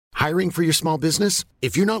Hiring for your small business?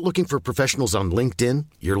 If you're not looking for professionals on LinkedIn,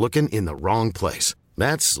 you're looking in the wrong place.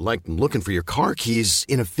 That's like looking for your car keys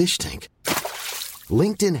in a fish tank.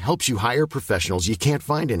 LinkedIn helps you hire professionals you can't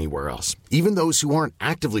find anywhere else, even those who aren't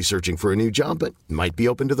actively searching for a new job but might be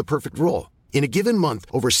open to the perfect role. In a given month,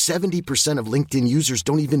 over 70% of LinkedIn users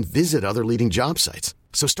don't even visit other leading job sites.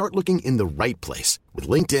 So start looking in the right place. With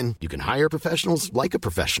LinkedIn, you can hire professionals like a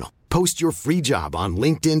professional. Post your free job on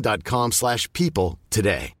linkedin.com/people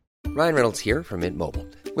today. Ryan Reynolds here from Mint Mobile.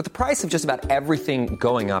 With the price of just about everything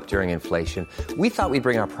going up during inflation, we thought we'd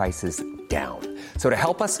bring our prices down. So to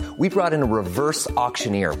help us, we brought in a reverse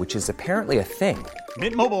auctioneer, which is apparently a thing.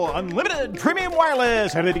 Mint Mobile Unlimited Premium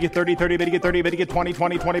Wireless. How to get 30, 30, bit to get 30, bit to get 20,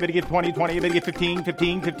 20, 20, bit to get 20, 20, bit to get 15,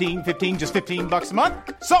 15, 15, 15, just $15 a month?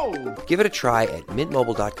 Sold! Give it a try at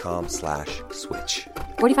mintmobile.com/switch.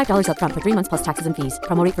 $45 up front for 3 months plus taxes and fees.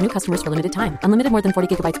 Promo rate for new customers for limited time. Unlimited more than 40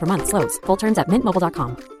 gigabytes per month. Slows full terms at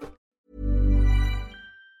mintmobile.com.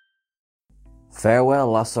 Farewell,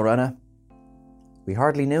 La Sirena. We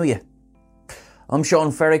hardly knew you. I'm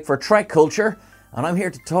Sean Ferrick for Trek Culture, and I'm here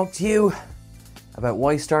to talk to you about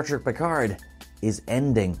why Star Trek Picard is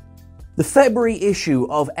ending. The February issue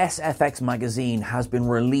of SFX magazine has been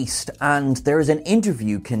released, and there is an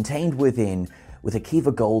interview contained within with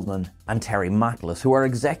Akiva Goldman and Terry Matalas, who are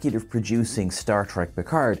executive producing Star Trek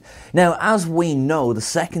Picard. Now, as we know, the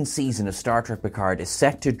second season of Star Trek Picard is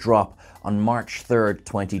set to drop on March 3rd,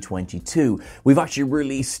 2022. We've actually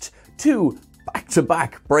released 2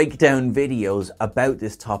 back-to-back breakdown videos about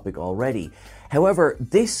this topic already. However,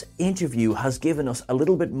 this interview has given us a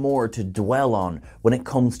little bit more to dwell on when it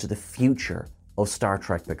comes to the future of Star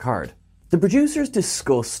Trek Picard. The producers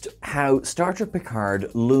discussed how Star Trek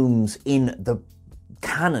Picard looms in the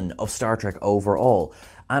canon of Star Trek overall,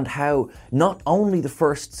 and how not only the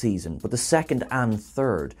first season, but the second and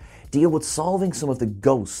third deal with solving some of the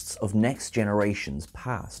ghosts of Next Generation's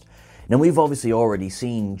past. Now, we've obviously already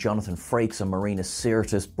seen Jonathan Frakes and Marina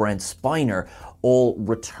Sirtis, Brent Spiner all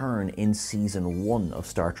return in Season 1 of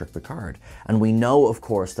Star Trek Picard. And we know, of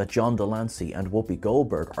course, that John Delancey and Whoopi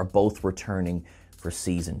Goldberg are both returning for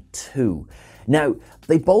Season 2. Now,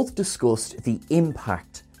 they both discussed the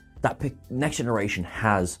impact that Next Generation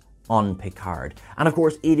has on Picard. And of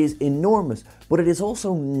course, it is enormous, but it is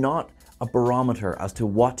also not a barometer as to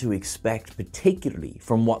what to expect, particularly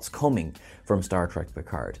from what's coming from Star Trek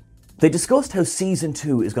Picard. They discussed how Season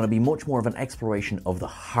 2 is going to be much more of an exploration of the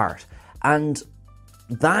heart, and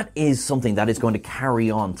that is something that is going to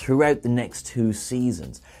carry on throughout the next 2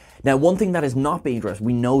 seasons. Now, one thing that is not being addressed,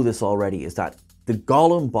 we know this already, is that the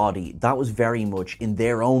Golem body, that was very much, in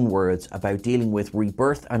their own words, about dealing with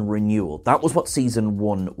rebirth and renewal. That was what Season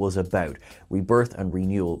 1 was about, rebirth and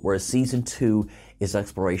renewal, whereas Season 2 is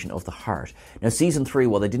exploration of the heart. Now, Season 3,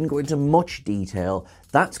 while they didn't go into much detail,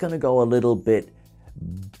 that's going to go a little bit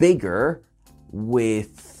bigger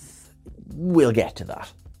with... we'll get to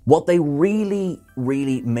that. What they really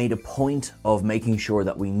made a point of making sure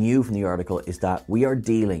that we knew from the article is that we are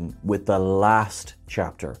dealing with the last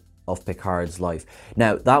chapter of Picard's life.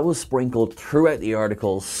 Now, that was sprinkled throughout the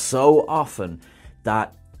article so often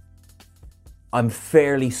that I'm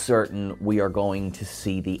fairly certain we are going to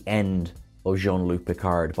see the end of Jean-Luc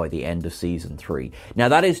Picard by the end of Season 3. Now,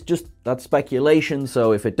 that's speculation,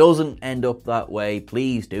 so if it doesn't end up that way,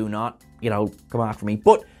 please do not, come after me.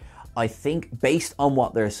 But I think, based on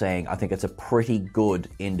what they're saying, I think it's a pretty good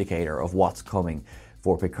indicator of what's coming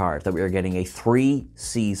for Picard, that we are getting a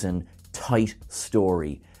 3-season tight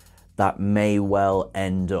story that may well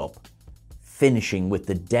end up finishing with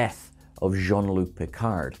the death of Jean-Luc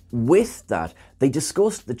Picard. With that, they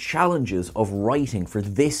discussed the challenges of writing for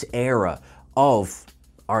this era of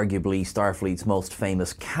arguably Starfleet's most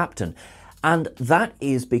famous captain. And that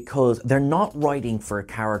is because they're not writing for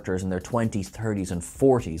characters in their 20s, 30s and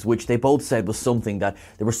 40s, which they both said was something that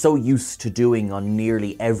they were so used to doing on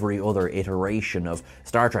nearly every other iteration of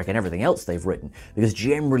Star Trek and everything else they've written. Because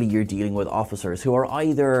generally you're dealing with officers who are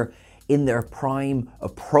either in their prime,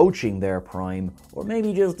 approaching their prime, or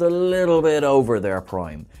maybe just a little bit over their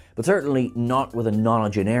prime, but certainly not with a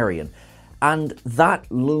nonagenarian. And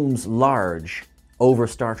that looms large over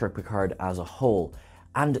Star Trek Picard as a whole.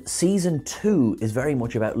 And Season 2 is very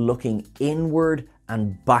much about looking inward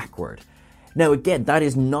and backward. Now again, that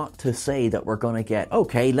is not to say that we're going to get,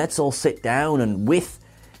 okay, let's all sit down and with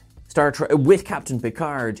Captain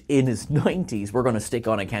Picard in his 90s, we're going to stick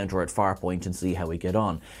on Encounter at Farpoint and see how we get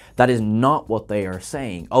on. That is not what they are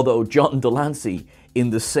saying. Although John Delancey,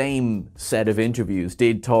 in the same set of interviews,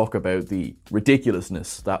 did talk about the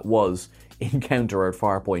ridiculousness that was encounter at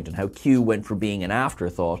Farpoint and how Q went from being an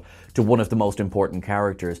afterthought to one of the most important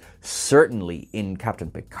characters, certainly in Captain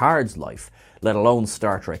Picard's life, let alone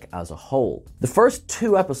Star Trek as a whole. The first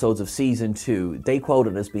 2 episodes of Season 2, they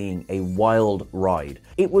quoted as being a wild ride.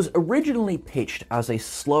 It was originally pitched as a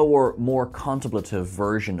slower, more contemplative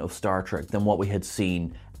version of Star Trek than what we had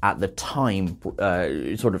seen at the time,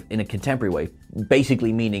 sort of in a contemporary way,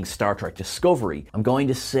 basically meaning Star Trek Discovery. I'm going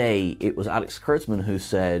to say it was Alex Kurtzman who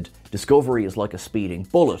said Discovery is like a speeding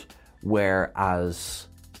bullet, whereas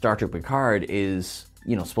Star Trek Picard is,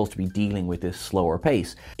 supposed to be dealing with this slower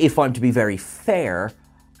pace. If I'm to be very fair,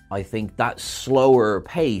 I think that slower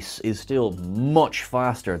pace is still much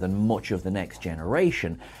faster than much of the Next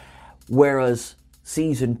Generation, whereas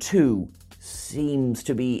Season 2 seems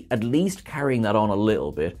to be at least carrying that on a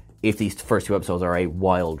little bit, if these first 2 episodes are a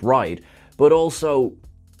wild ride, but also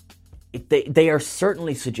they are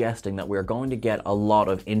certainly suggesting that we're going to get a lot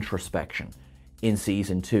of introspection in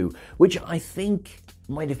Season 2, which I think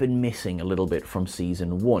might have been missing a little bit from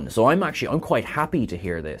Season 1. So I'm quite happy to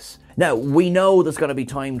hear this. Now, we know there's going to be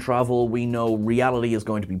time travel, we know reality is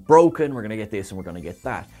going to be broken, we're going to get this and we're going to get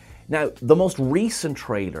that. Now, the most recent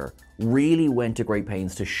trailer really went to great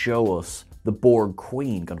pains to show us the Borg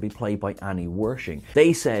Queen, going to be played by Annie Wersching.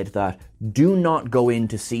 They said that do not go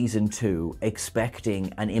into Season 2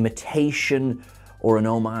 expecting an imitation or an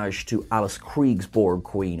homage to Alice Krieg's Borg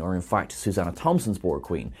Queen, or in fact Susanna Thompson's Borg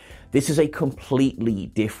Queen. This is a completely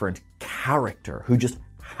different character who just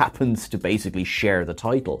happens to basically share the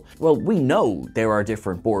title. Well, we know there are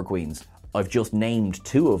different Borg Queens. I've just named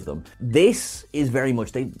 2 of them. This is very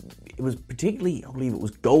much, it was particularly, I believe it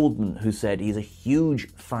was Goldman who said he's a huge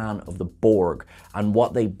fan of the Borg and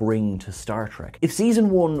what they bring to Star Trek. If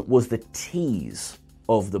Season 1 was the tease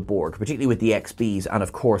of the Borg, particularly with the XBs and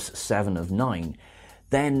of course 7 of 9,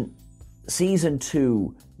 then Season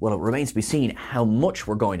 2, well, it remains to be seen how much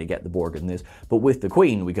we're going to get the Borg in this, but with the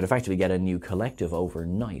Queen, we could effectively get a new collective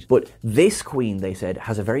overnight. But this Queen, they said,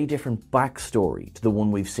 has a very different backstory to the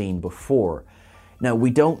one we've seen before. Now, we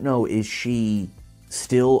don't know, is she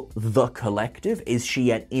still the collective? Is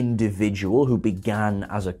she an individual who began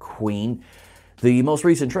as a queen? The most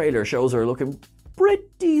recent trailer shows her looking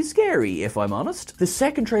pretty scary, if I'm honest. The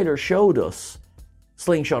second trailer showed us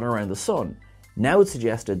slingshotting around the sun. Now it's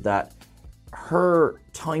suggested that her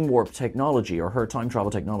time warp technology or her time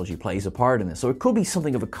travel technology plays a part in this. So it could be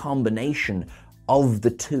something of a combination of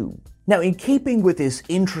the 2. Now, in keeping with this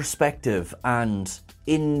introspective and,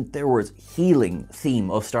 in their words, healing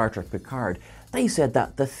theme of Star Trek Picard, they said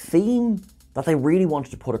that the theme that they really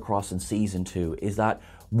wanted to put across in Season 2 is that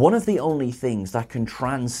one of the only things that can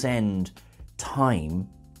transcend time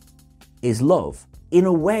is love. In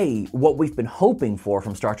a way, what we've been hoping for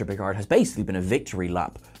from Star Trek Picard has basically been a victory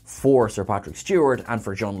lap for Sir Patrick Stewart and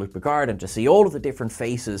for Jean-Luc Picard, and to see all of the different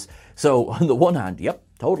faces. So, on the one hand, yep,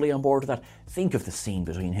 totally on board with that. Think of the scene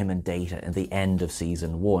between him and Data at the end of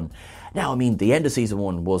Season 1. Now, I mean, the end of Season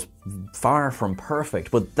 1 was far from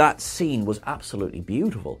perfect, but that scene was absolutely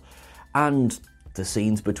beautiful. And the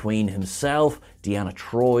scenes between himself, Deanna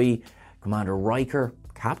Troi, Commander Riker,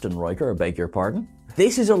 Captain Riker, I beg your pardon.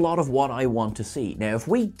 This is a lot of what I want to see. Now, if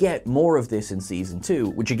we get more of this in Season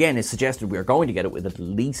 2, which again is suggested we are going to get it with at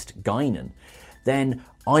least Guinan, then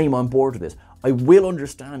I'm on board with this. I will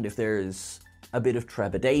understand if there's a bit of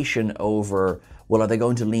trepidation over, well, are they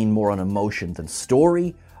going to lean more on emotion than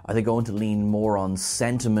story? Are they going to lean more on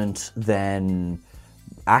sentiment than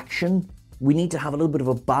action? We need to have a little bit of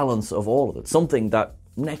a balance of all of it. Something that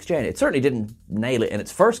Next Gen, it certainly didn't nail it in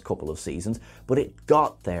its first couple of seasons, but it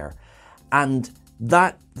got there. And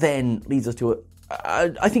that then leads us to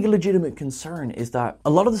I think a legitimate concern is that a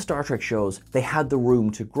lot of the Star Trek shows, they had the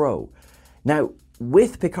room to grow. Now,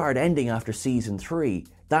 with Picard ending after Season 3,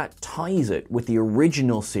 that ties it with the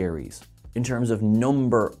original series in terms of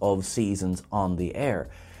number of seasons on the air.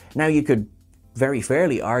 Now, you could very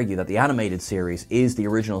fairly argue that the animated series is the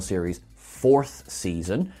original series' 4th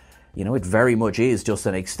season. You know, it very much is just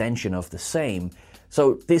an extension of the same.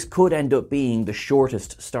 So this could end up being the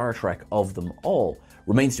shortest Star Trek of them all.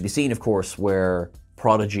 Remains to be seen, of course, where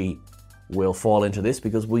Prodigy will fall into this,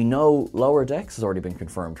 because we know Lower Decks has already been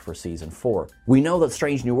confirmed for Season 4. We know that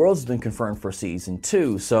Strange New Worlds has been confirmed for Season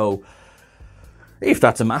 2, so if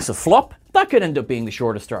that's a massive flop, that could end up being the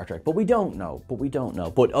shortest Star Trek. But we don't know.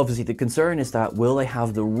 But obviously the concern is that will they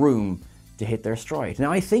have the room to hit their stride?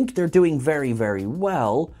 Now, I think they're doing very, very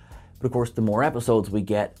well, but of course the more episodes we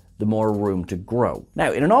get, the more room to grow.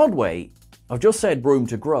 Now, in an odd way, I've just said room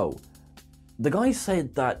to grow. The guys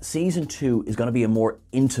said that Season 2 is going to be a more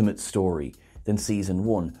intimate story than Season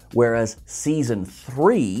 1, whereas Season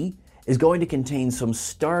 3 is going to contain some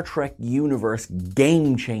Star Trek universe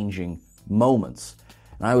game-changing moments.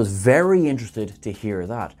 And I was very interested to hear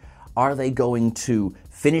that. Are they going to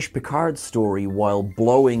finish Picard's story while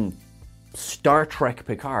blowing Star Trek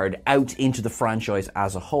Picard out into the franchise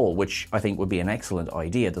as a whole, which I think would be an excellent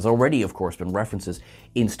idea. There's already, of course, been references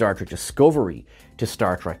in Star Trek Discovery to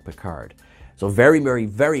Star Trek Picard. So very, very,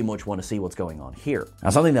 very much want to see what's going on here.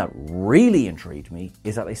 Now, something that really intrigued me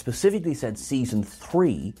is that they specifically said Season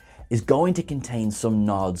 3 is going to contain some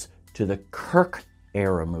nods to the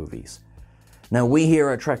Kirk-era movies. Now, we here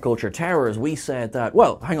at Trek Culture Towers, we said that,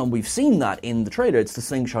 well, hang on, we've seen that in the trailer. It's the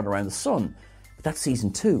slingshot around the sun. But that's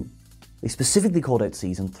Season 2. They specifically called out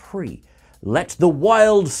Season 3. Let the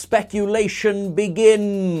wild speculation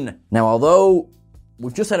begin! Now, although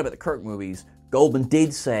we've just said about the Kirk movies, Goldman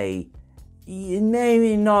did say,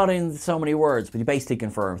 maybe not in so many words, but he basically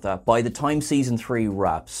confirmed that by the time Season 3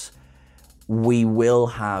 wraps, we will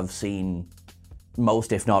have seen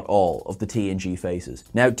most, if not all, of the TNG faces.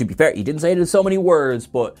 Now, to be fair, he didn't say it in so many words,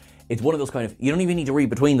 but it's one of those kind of, you don't even need to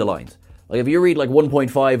read between the lines. Like, if you read like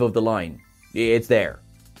 1.5 of the line, it's there.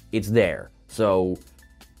 It's there. So,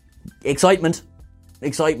 excitement,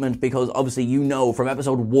 because obviously you know from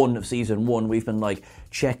episode 1 of season 1, we've been like,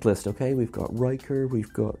 checklist, okay, we've got Riker,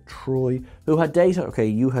 we've got Troy, who had Data, okay,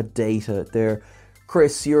 you had Data there.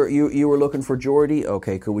 Chris, you were looking for Geordi,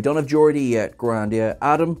 okay, cool, we don't have Geordi yet, grand, yeah.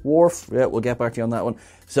 Adam, Worf, yeah, we'll get back to you on that one.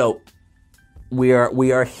 So, we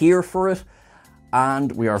are here for it,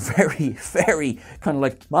 and we are very, very kind of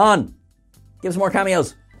like, come on, give us more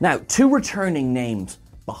cameos. Now, 2 returning names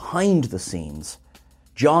behind the scenes,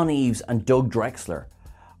 John Eves and Doug Drexler,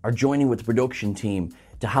 are joining with the production team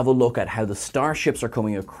to have a look at how the starships are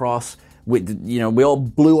coming across. We all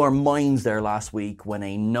blew our minds there last week when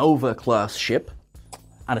a Nova-class ship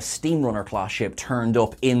and a Steamrunner-class ship turned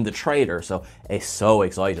up in the trailer, so it's so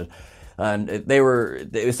excited. And it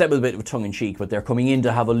was said with a bit of tongue-in-cheek, but they're coming in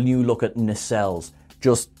to have a new look at nacelles.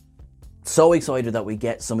 Just so excited that we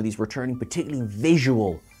get some of these returning, particularly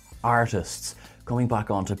visual artists, coming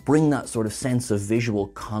back on to bring that sort of sense of visual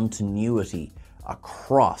continuity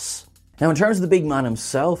across. Now, in terms of the big man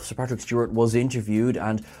himself, Sir Patrick Stewart was interviewed,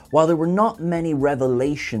 and while there were not many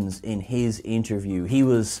revelations in his interview,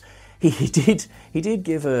 he did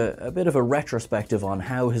give a bit of a retrospective on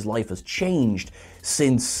how his life has changed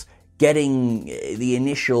since getting the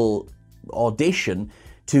initial audition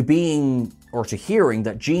to hearing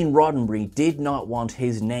that Gene Roddenberry did not want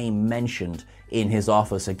his name mentioned in his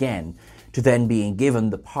office again, to then being given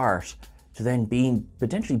the part, to then being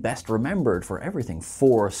potentially best remembered for everything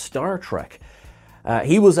for Star Trek.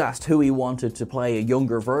 He was asked who he wanted to play a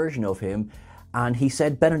younger version of him, and he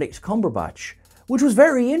said Benedict Cumberbatch, which was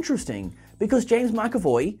very interesting, because James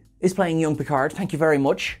McAvoy is playing young Picard. Thank you very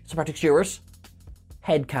much, Sir Patrick Stewart.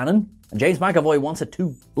 Headcanon. And James McAvoy wants it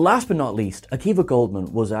too. Last but not least, Akiva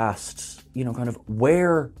Goldsman was asked, kind of,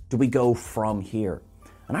 where do we go from here?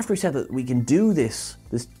 And after he said that we can do this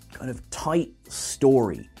kind of tight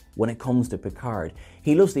story when it comes to Picard,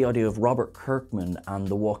 he loves the idea of Robert Kirkman and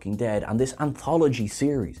The Walking Dead and this anthology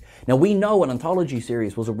series. Now, we know an anthology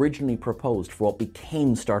series was originally proposed for what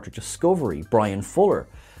became Star Trek Discovery. Brian Fuller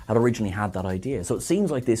had originally had that idea. So it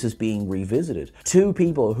seems like this is being revisited. 2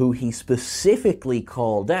 people who he specifically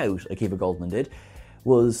called out, Akiva Goldsman did,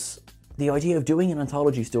 was the idea of doing an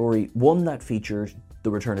anthology story, one that featured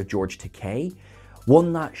the return of George Takei,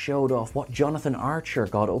 one that showed off what Jonathan Archer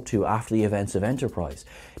got up to after the events of Enterprise.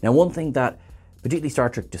 Now, one thing that particularly Star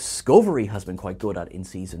Trek Discovery has been quite good at in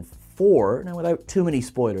Season 4, now without too many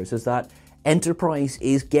spoilers, is that Enterprise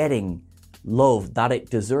is getting love that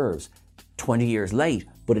it deserves. 20 years late,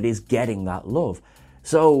 but it is getting that love.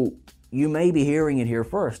 So, you may be hearing it here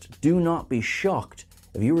first. Do not be shocked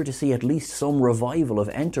if you were to see at least some revival of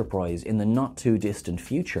Enterprise in the not too distant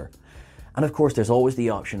future. And of course, there's always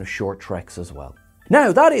the option of short treks as well.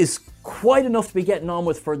 Now, that is quite enough to be getting on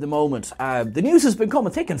with for the moment. The news has been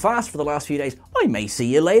coming thick and fast for the last few days. I may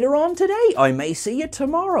see you later on today. I may see you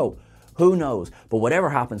tomorrow. Who knows? But whatever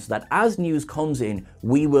happens, that as news comes in,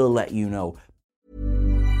 we will let you know.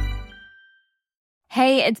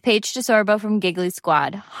 Hey, it's Paige DeSorbo from Giggly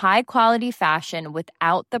Squad. High quality fashion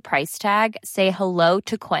without the price tag. Say hello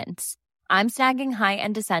to Quince. I'm snagging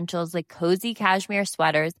high-end essentials like cozy cashmere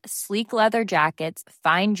sweaters, sleek leather jackets,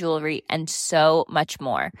 fine jewelry, and so much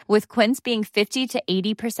more. With Quince being 50 to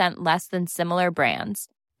 80% less than similar brands.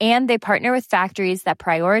 And they partner with factories that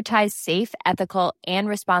prioritize safe, ethical, and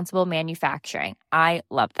responsible manufacturing. I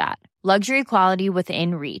love that. Luxury quality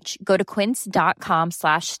within reach. Go to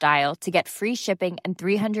quince.com/style to get free shipping and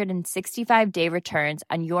 365-day returns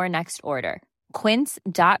on your next order.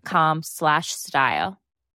 Quince.com/style.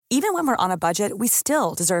 Even when we're on a budget, we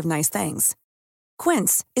still deserve nice things.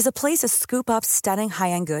 Quince is a place to scoop up stunning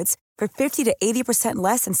high-end goods for 50 to 80%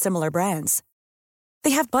 less than similar brands. They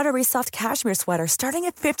have buttery soft cashmere sweaters starting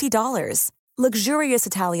at $50, luxurious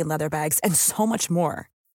Italian leather bags, and so much more.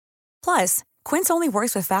 Plus, Quince only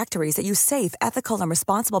works with factories that use safe, ethical, and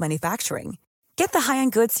responsible manufacturing. Get the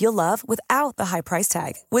high-end goods you'll love without the high price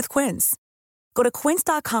tag with Quince. Go to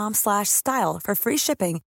quince.com/style for free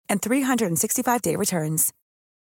shipping and 365-day returns.